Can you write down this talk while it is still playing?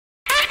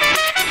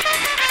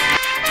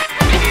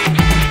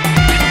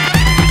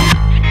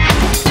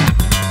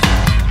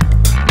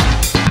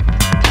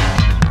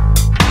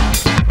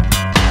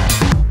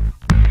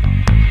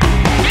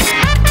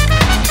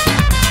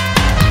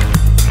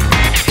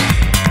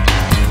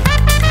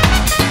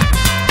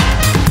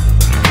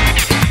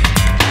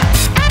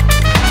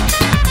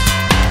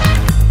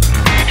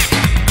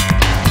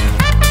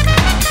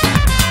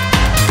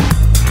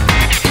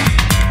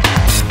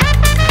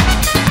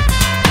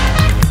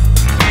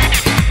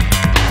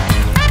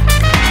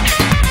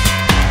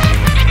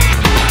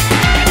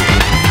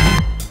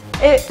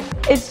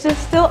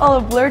all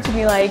a blur to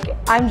me. Like,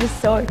 I'm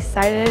just so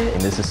excited.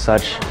 And this is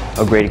such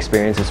a great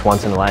experience. It's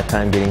once in a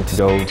lifetime getting to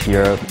go to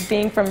Europe.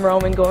 Being from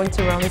Rome and going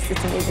to Rome is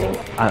just amazing.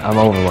 I'm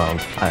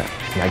overwhelmed.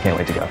 I can't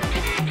wait to go.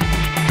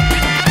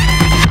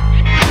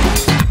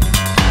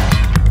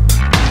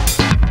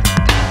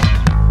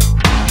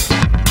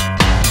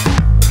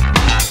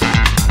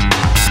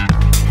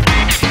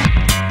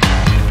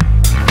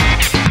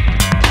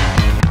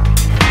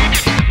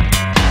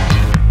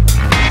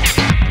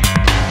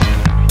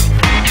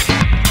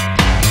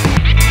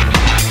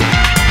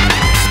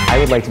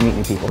 I would like to meet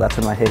new people. That's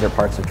one of my favorite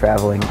parts of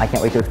traveling. I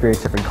can't wait to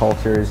experience different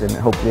cultures, and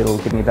hopefully it'll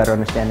give me a better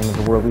understanding of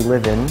the world we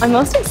live in. I'm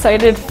most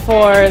excited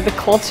for the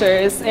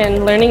cultures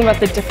and learning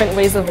about the different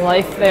ways of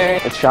life there.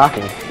 It's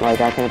shocking.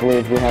 Like, I can't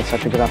believe we had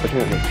such a good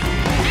opportunity.